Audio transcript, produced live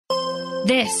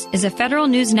This is a Federal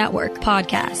News Network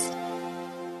podcast.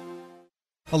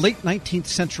 A late 19th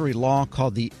century law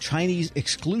called the Chinese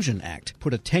Exclusion Act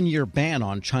put a 10-year ban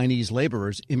on Chinese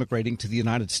laborers immigrating to the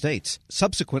United States.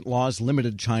 Subsequent laws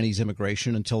limited Chinese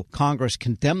immigration until Congress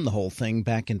condemned the whole thing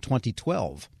back in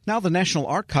 2012. Now the National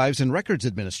Archives and Records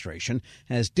Administration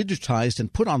has digitized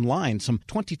and put online some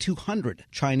 2,200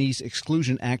 Chinese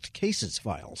Exclusion Act cases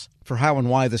files. For how and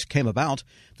why this came about,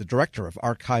 the Director of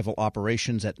Archival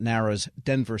Operations at NARA's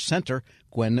Denver Center,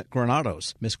 Gwen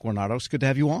Granados. Ms. Granados, good to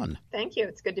have you on. Thank you.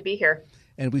 It's good to be here.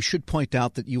 And we should point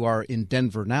out that you are in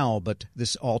Denver now, but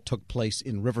this all took place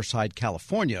in Riverside,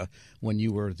 California, when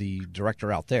you were the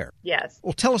director out there. Yes.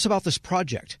 Well, tell us about this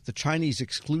project. The Chinese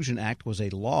Exclusion Act was a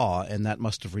law, and that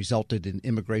must have resulted in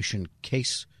immigration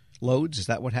case loads. Is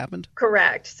that what happened?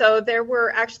 Correct. So there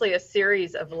were actually a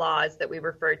series of laws that we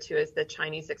refer to as the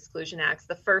Chinese Exclusion Acts.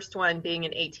 The first one being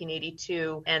in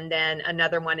 1882, and then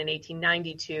another one in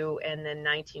 1892, and then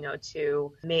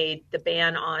 1902 made the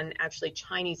ban on actually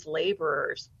Chinese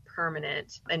laborers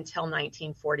permanent until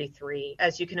 1943.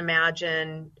 As you can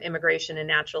imagine, Immigration and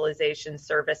Naturalization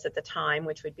Service at the time,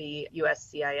 which would be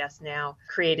USCIS now,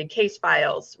 created case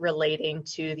files relating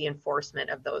to the enforcement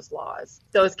of those laws.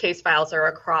 Those case files are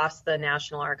across the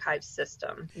National Archives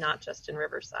system, not just in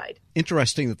Riverside.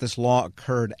 Interesting that this law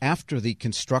occurred after the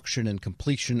construction and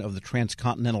completion of the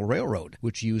Transcontinental Railroad,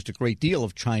 which used a great deal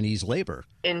of Chinese labor.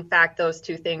 In fact, those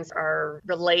two things are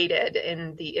related,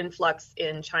 and the influx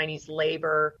in Chinese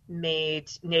labor made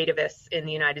nativists in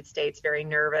the United States very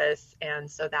nervous, and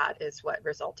so that is what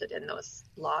resulted in those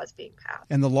laws being passed.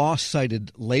 And the law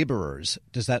cited laborers.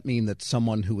 Does that mean that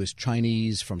someone who is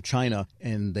Chinese from China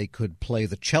and they could play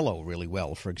the cello really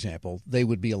well, for example, they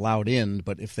would be allowed in,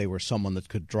 but if they were someone that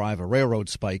could drive a railroad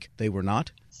spike, they were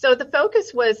not? So the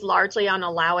focus was largely on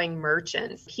allowing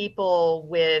merchants, people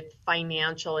with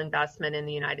financial investment in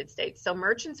the United States. So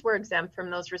merchants were exempt from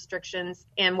those restrictions.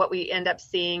 And what we end up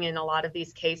seeing in a lot of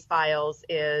these case files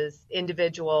is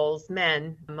individuals,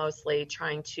 men mostly,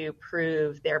 trying to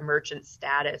prove their merchant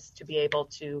status to be able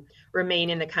to remain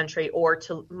in the country or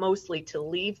to mostly to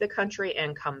leave the country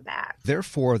and come back.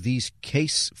 Therefore, these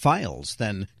case files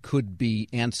then could be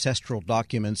ancestral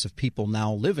documents of people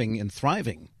now living and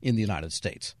thriving in the United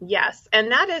States. Yes,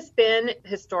 and that has been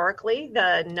historically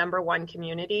the number one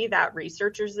community that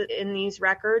researchers in these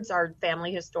records are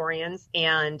family historians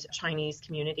and Chinese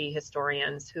community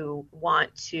historians who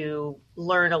want to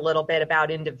learn a little bit about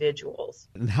individuals.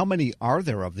 And how many are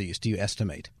there of these, do you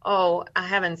estimate? Oh,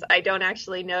 heavens, I don't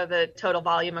actually know the total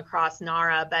volume across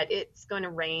NARA, but it's going to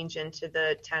range into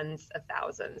the tens of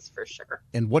thousands for sure.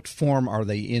 And what form are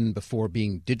they in before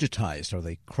being digitized? Are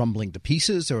they crumbling to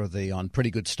pieces, or are they on pretty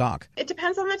good stock? It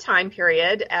depends on the time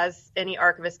period. As any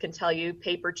archivist can tell you,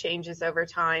 paper changes over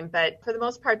time, but for the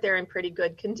most part, they're in pretty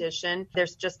good condition.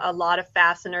 There's just a lot of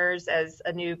fasteners. As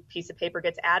a new piece of paper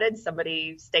gets added,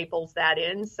 somebody staples that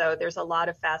in. So there's a lot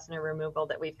of fastener removal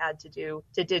that we've had to do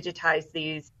to digitize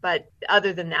these. But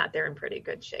other than that, they're in pretty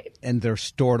good shape. And they're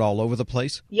stored all over the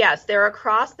place? Yes, they're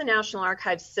across the National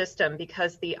Archives system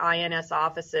because the INS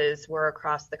offices were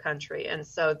across the country. And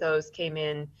so those came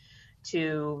in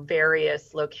to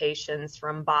various locations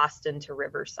from Boston to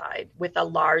Riverside, with a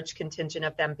large contingent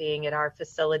of them being at our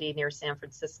facility near San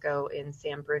Francisco in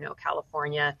San Bruno,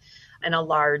 California, and a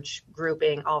large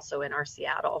grouping also in our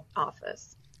Seattle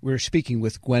office. We're speaking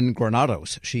with Gwen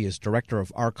Granados. She is Director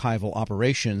of Archival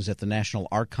Operations at the National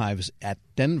Archives at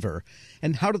Denver.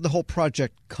 And how did the whole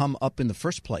project come up in the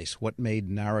first place? What made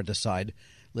NARA decide,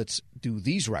 let's do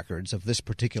these records of this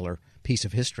particular piece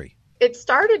of history? It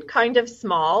started kind of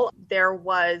small. There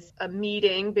was a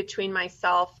meeting between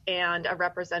myself and a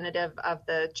representative of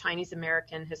the Chinese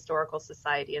American Historical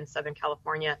Society in Southern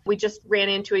California. We just ran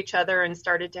into each other and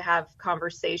started to have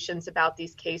conversations about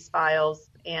these case files.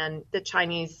 And the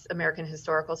Chinese American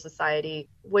Historical Society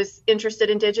was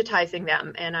interested in digitizing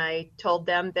them. And I told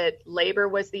them that labor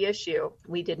was the issue.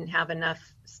 We didn't have enough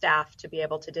staff to be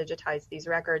able to digitize these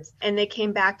records. And they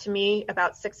came back to me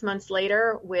about 6 months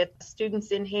later with students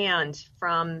in hand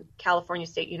from California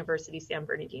State University, San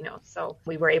Bernardino. So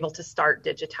we were able to start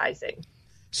digitizing.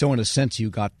 So in a sense,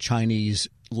 you got Chinese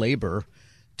labor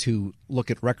to look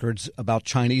at records about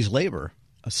Chinese labor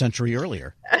a century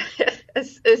earlier.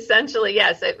 Essentially,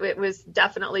 yes. It was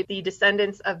definitely the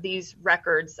descendants of these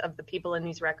records, of the people in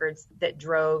these records, that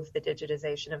drove the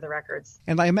digitization of the records.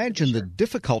 And I imagine the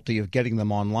difficulty of getting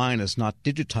them online is not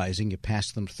digitizing. You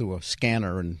pass them through a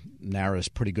scanner, and NARA is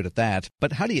pretty good at that.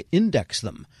 But how do you index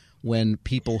them? when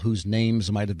people whose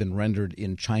names might have been rendered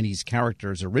in Chinese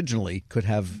characters originally could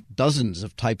have dozens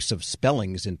of types of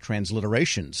spellings and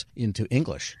transliterations into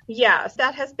English. Yes,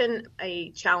 that has been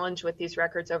a challenge with these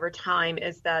records over time,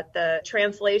 is that the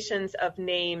translations of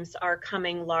names are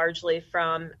coming largely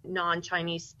from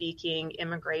non-Chinese speaking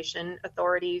immigration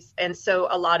authorities. And so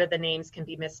a lot of the names can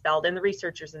be misspelled, and the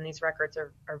researchers in these records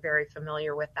are very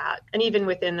familiar with that. And even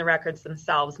within the records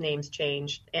themselves, names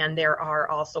change. And there are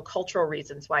also cultural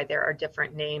reasons why there are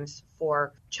different names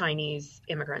for Chinese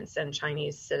immigrants and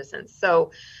Chinese citizens.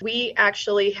 So we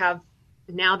actually have,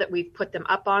 now that we've put them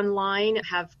up online,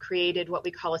 have created what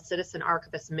we call a citizen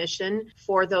archivist mission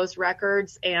for those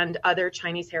records and other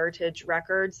Chinese heritage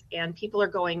records. And people are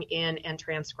going in and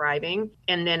transcribing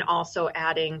and then also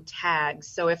adding tags.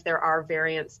 So if there are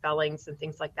variant spellings and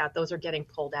things like that, those are getting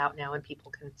pulled out now, and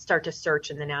people can start to search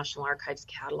in the National Archives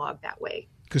catalog that way.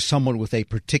 Because someone with a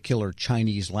particular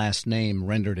Chinese last name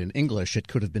rendered in English, it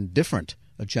could have been different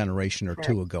a generation or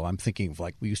two ago. I'm thinking of,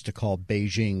 like, we used to call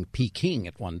Beijing Peking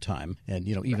at one time. And,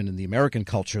 even in the American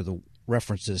culture, the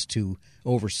references to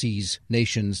overseas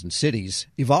nations and cities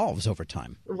evolves over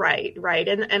time. Right.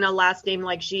 And a last name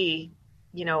like Xi,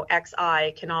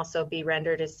 XI can also be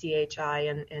rendered as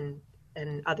CHI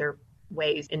and other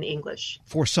ways in English.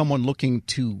 For someone looking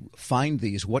to find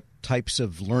these, what types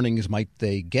of learnings might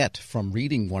they get from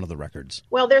reading one of the records?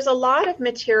 Well, there's a lot of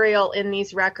material in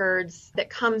these records that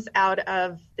comes out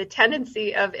of the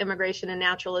tendency of immigration and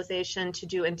naturalization to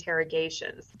do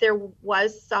interrogations. There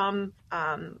was some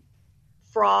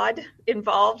fraud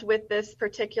involved with this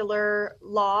particular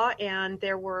law, and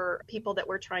there were people that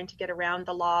were trying to get around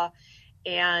the law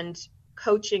and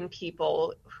coaching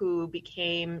people who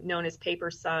became known as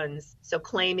paper sons, so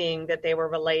claiming that they were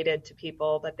related to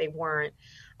people, but they weren't.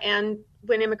 And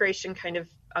when immigration kind of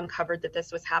uncovered that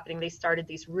this was happening, they started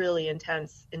these really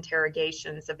intense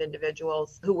interrogations of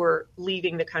individuals who were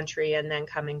leaving the country and then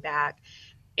coming back.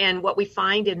 And what we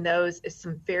find in those is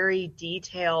some very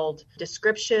detailed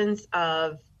descriptions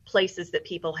of places that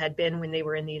people had been when they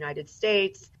were in the United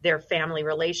States, their family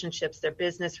relationships, their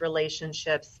business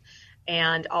relationships,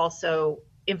 and also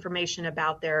information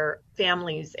about their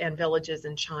families and villages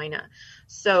in China.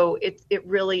 So it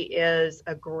really is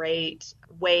a great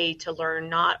way to learn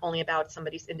not only about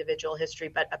somebody's individual history,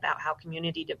 but about how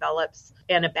community develops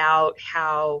and about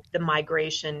how the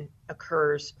migration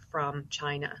occurs from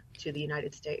China to the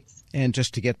United States. And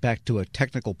just to get back to a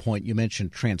technical point, you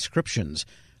mentioned transcriptions.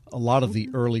 A lot of the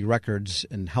early records,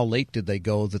 and how late did they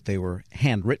go that they were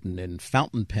handwritten in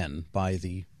fountain pen by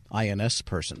the INS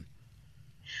person?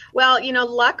 Well,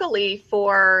 luckily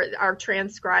for our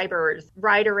transcribers,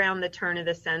 right around the turn of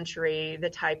the century, the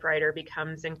typewriter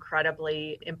becomes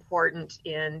incredibly important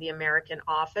in the American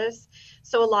office.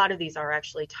 So a lot of these are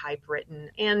actually typewritten.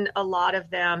 And a lot of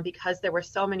them, because there were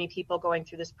so many people going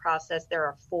through this process, there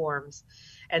are forms.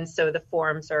 And so the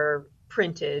forms are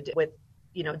printed with,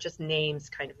 just names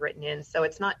kind of written in. So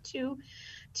it's not too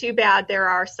bad. There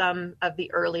are some of the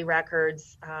early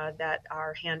records that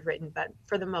are handwritten, but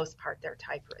for the most part, they're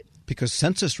typewritten. Because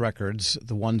census records,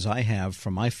 the ones I have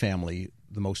from my family,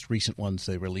 the most recent ones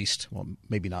they released, well,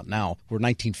 maybe not now, were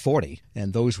 1940.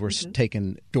 And those were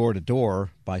taken door to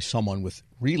door by someone with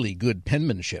really good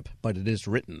penmanship, but it is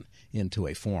written into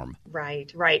a form.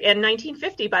 Right. And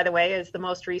 1950, by the way, is the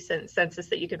most recent census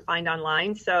that you can find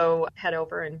online. So head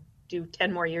over and do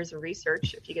 10 more years of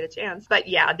research if you get a chance. But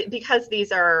yeah, because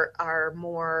these are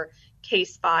more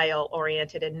case file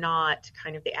oriented and not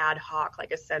kind of the ad hoc,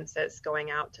 like a census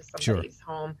going out to somebody's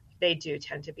home, they do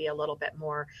tend to be a little bit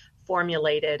more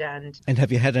formulated. And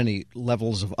have you had any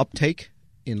levels of uptake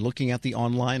in looking at the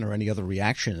online, or any other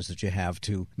reactions that you have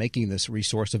to making this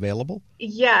resource available?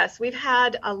 Yes, we've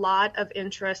had a lot of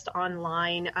interest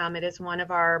online. It is one of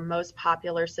our most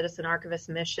popular citizen archivist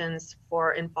missions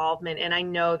for involvement. And I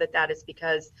know that is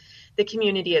because the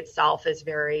community itself is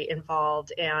very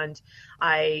involved. And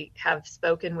I have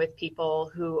spoken with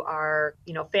people who are,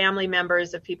 family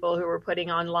members of people who were putting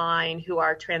online, who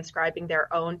are transcribing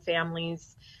their own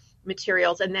families'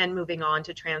 materials and then moving on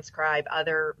to transcribe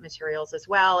other materials as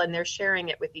well. And they're sharing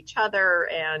it with each other.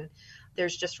 And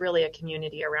there's just really a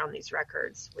community around these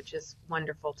records, which is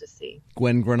wonderful to see.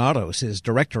 Gwen Granados is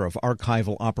Director of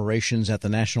Archival Operations at the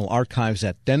National Archives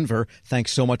at Denver.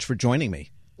 Thanks so much for joining me.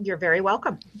 You're very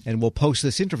welcome. And we'll post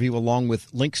this interview along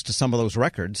with links to some of those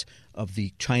records of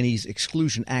the Chinese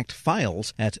Exclusion Act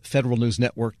files at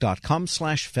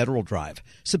federalnewsnetwork.com/Federal Drive.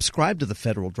 Subscribe to the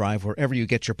Federal Drive wherever you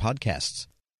get your podcasts.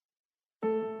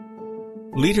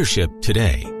 Leadership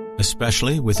today,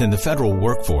 especially within the federal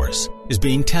workforce, is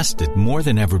being tested more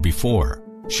than ever before.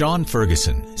 Sean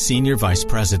Ferguson, Senior Vice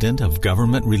President of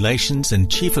Government Relations and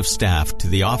Chief of Staff to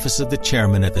the Office of the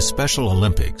Chairman at the Special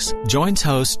Olympics, joins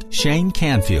host Shane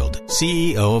Canfield,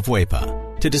 CEO of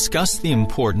WEPA, to discuss the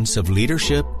importance of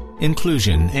leadership,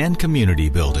 inclusion, and community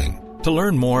building. To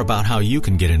learn more about how you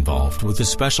can get involved with the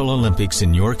Special Olympics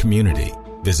in your community,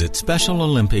 visit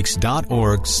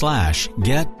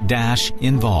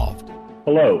specialolympics.org/get-involved.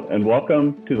 Hello, and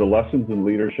welcome to the Lessons in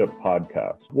Leadership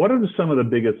podcast. What are some of the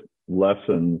biggest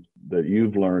lessons that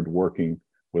you've learned working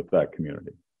with that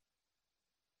community?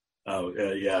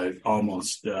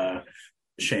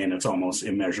 Shane, it's almost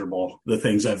immeasurable, the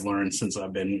things I've learned since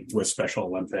I've been with Special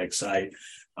Olympics.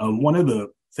 One of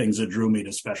the things that drew me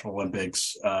to Special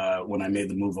Olympics when I made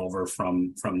the move over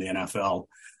from the NFL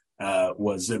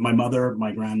was that my mother,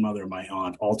 my grandmother, my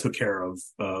aunt all took care of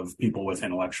people with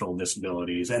intellectual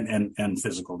disabilities and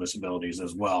physical disabilities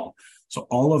as well. So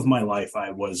all of my life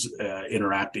I was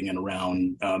interacting and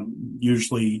around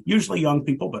usually young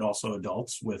people, but also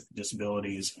adults with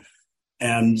disabilities.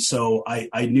 And so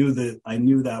I knew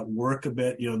that work a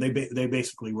bit. You know, they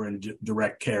basically were in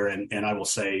direct care, and I will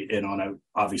say, and I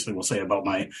obviously will say about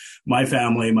my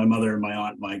family, my mother, my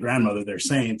aunt, my grandmother, they're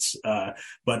saints.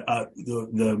 But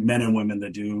the men and women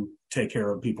that do take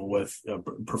care of people with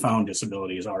profound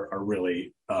disabilities are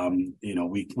really,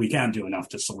 we can't do enough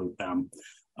to salute them.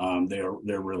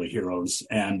 They're really heroes.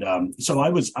 And so I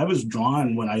was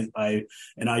drawn when I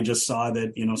just saw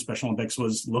that, Special Olympics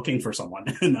was looking for someone.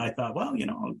 And I thought, well,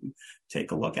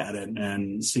 take a look at it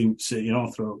and see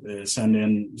send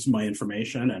in my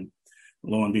information. And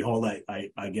lo and behold,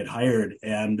 I get hired.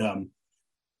 And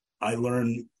I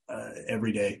learn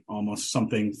every day almost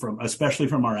something especially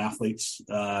from our athletes.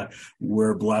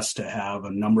 We're blessed to have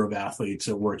a number of athletes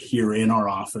that work here in our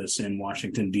office in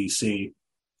Washington, D.C.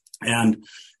 And,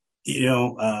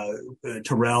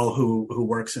 Terrell, who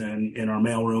works in our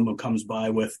mailroom, who comes by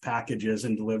with packages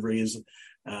and deliveries.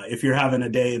 If you're having a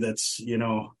day that's,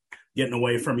 getting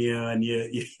away from you and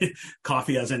you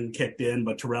coffee hasn't kicked in,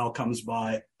 but Terrell comes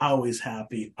by, always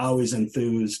happy, always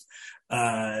enthused,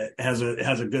 has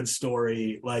a good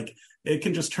story. Like, it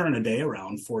can just turn a day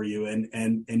around for you.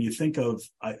 And you think of,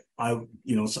 so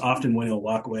often when he'll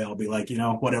walk away, I'll be like,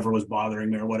 whatever was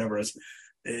bothering me or whatever is,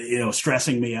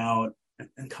 stressing me out.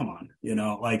 And come on,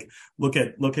 look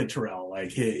at Terrell.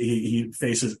 Like, he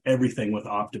faces everything with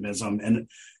optimism. And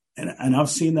I've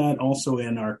seen that also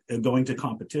in our going to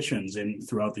competitions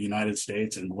throughout the United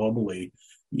States and globally.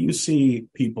 You see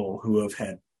people who have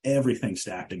had everything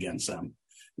stacked against them.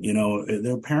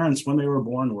 Their parents, when they were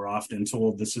born, were often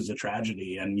told this is a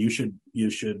tragedy and you should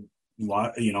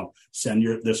send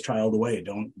this child away.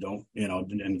 Don't,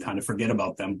 and kind of forget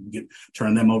about them,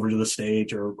 turn them over to the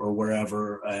stage or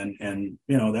wherever. And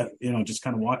just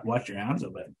kind of wash your hands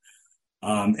of it.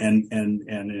 And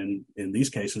in these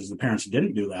cases, the parents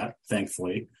didn't do that,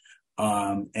 thankfully.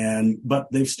 But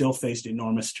they've still faced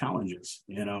enormous challenges,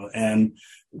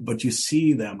 but you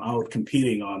see them out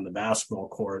competing on the basketball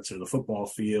courts or the football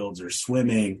fields or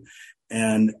swimming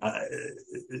and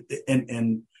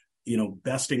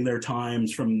besting their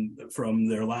times from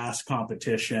their last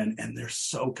competition. And they're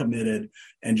so committed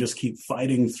and just keep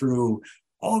fighting through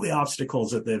all the obstacles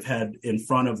that they've had in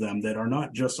front of them that are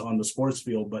not just on the sports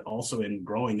field, but also in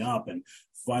growing up and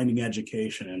finding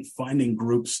education and finding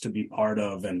groups to be part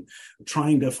of and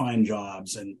trying to find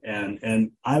jobs.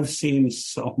 And I've seen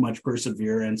so much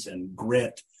perseverance and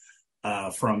grit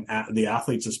from the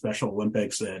athletes of Special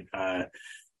Olympics that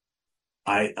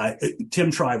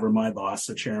Tim Shriver, my boss,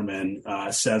 the chairman,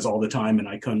 says all the time, and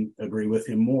I couldn't agree with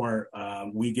him more,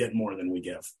 we get more than we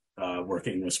give.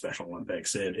 Working with Special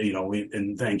Olympics,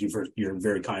 and thank you for your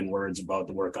very kind words about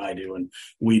the work I do and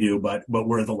we do, but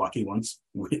we're the lucky ones.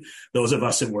 Those of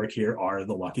us that work here are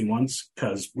the lucky ones,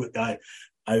 because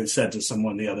I said to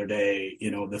someone the other day,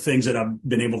 the things that I've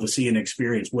been able to see and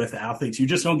experience with athletes, you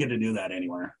just don't get to do that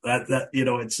anywhere.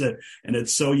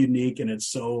 It's so unique and it's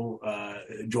so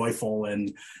joyful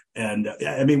and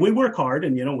I mean, we work hard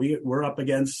and we're up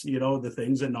against the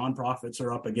things that nonprofits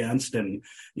are up against and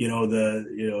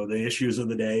the issues of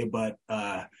the day. But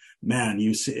man,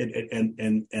 you see it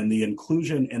and the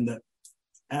inclusion and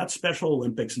at Special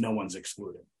Olympics, no one's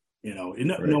excluded. No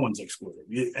one's excluded.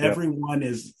 Everyone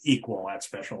is equal at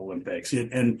Special Olympics.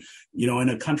 And in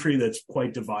a country that's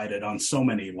quite divided on so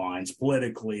many lines,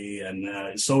 politically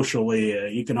and socially,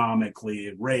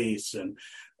 economically, race and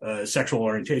sexual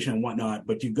orientation and whatnot.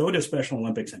 But you go to Special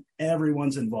Olympics and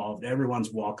everyone's involved,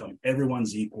 everyone's welcome,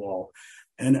 everyone's equal.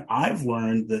 And I've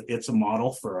learned that it's a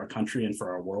model for our country and for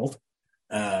our world.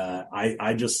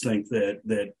 I just think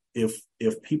that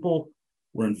if people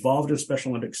were involved in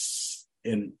Special Olympics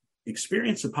in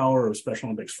experience the power of Special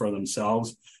Olympics for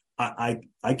themselves, I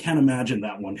can't imagine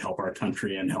that won't help our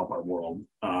country and help our world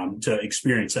to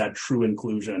experience that true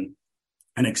inclusion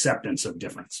and acceptance of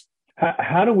difference.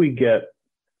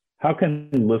 How can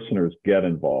listeners get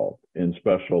involved in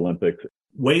Special Olympics?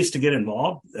 Ways to get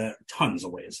involved, tons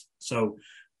of ways. So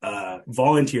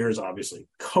volunteers, obviously,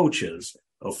 coaches,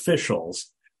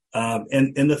 officials.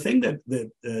 And the thing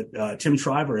that Tim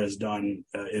Shriver has done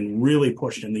and really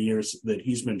pushed in the years that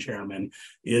he's been chairman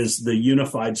is the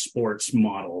unified sports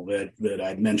model that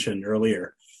I mentioned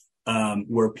earlier,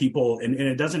 where people, and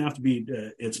it doesn't have to be,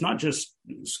 it's not just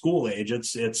school age.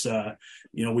 It's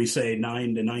we say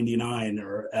 9 to 99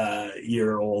 or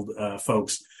year old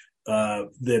folks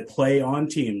that play on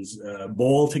teams,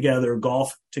 bowl together,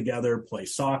 golf together, play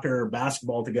soccer,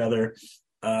 basketball together.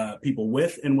 People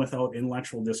with and without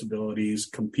intellectual disabilities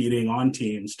competing on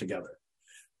teams together.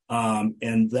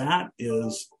 And that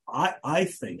is, I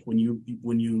think, when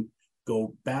you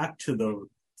go back to the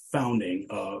founding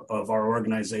of our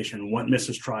organization, what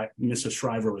Mrs.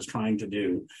 Shriver was trying to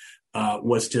do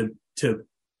was to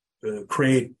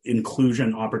create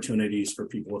inclusion opportunities for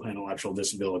people with intellectual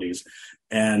disabilities.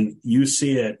 And you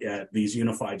see it at these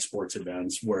unified sports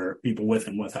events where people with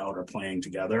and without are playing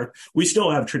together. We still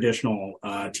have traditional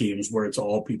teams where it's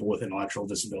all people with intellectual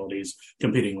disabilities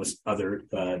competing with other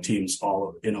teams,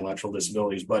 all intellectual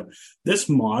disabilities. But this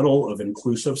model of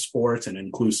inclusive sports and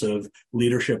inclusive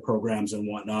leadership programs and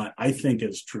whatnot, I think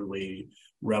is truly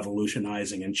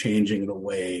revolutionizing and changing the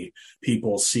way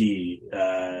people see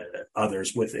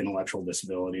others with intellectual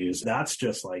disabilities. That's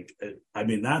just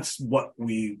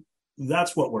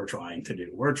that's what we're trying to do.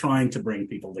 We're trying to bring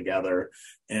people together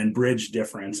and bridge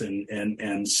difference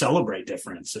and celebrate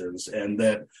differences, and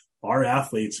that our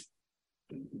athletes,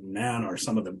 man, are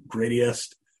some of the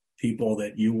greatest people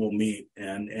that you will meet,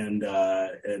 and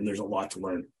there's a lot to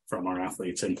learn from our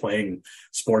athletes, and playing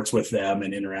sports with them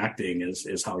and interacting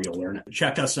is how you'll learn it.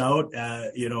 Check us out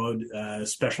at,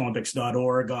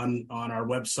 specialolympics.org on our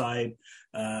website.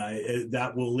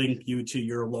 That will link you to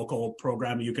your local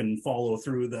program. You can follow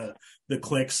through the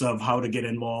clicks of how to get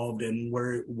involved and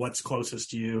what's closest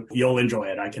to you. You'll enjoy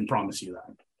it. I can promise you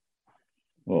that.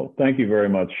 Well, thank you very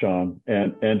much, Sean.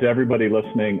 And to everybody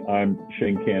listening, I'm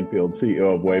Shane Canfield,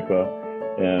 CEO of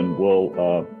WEPA, and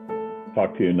we'll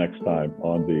talk to you next time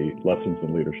on the Lessons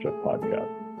in Leadership podcast.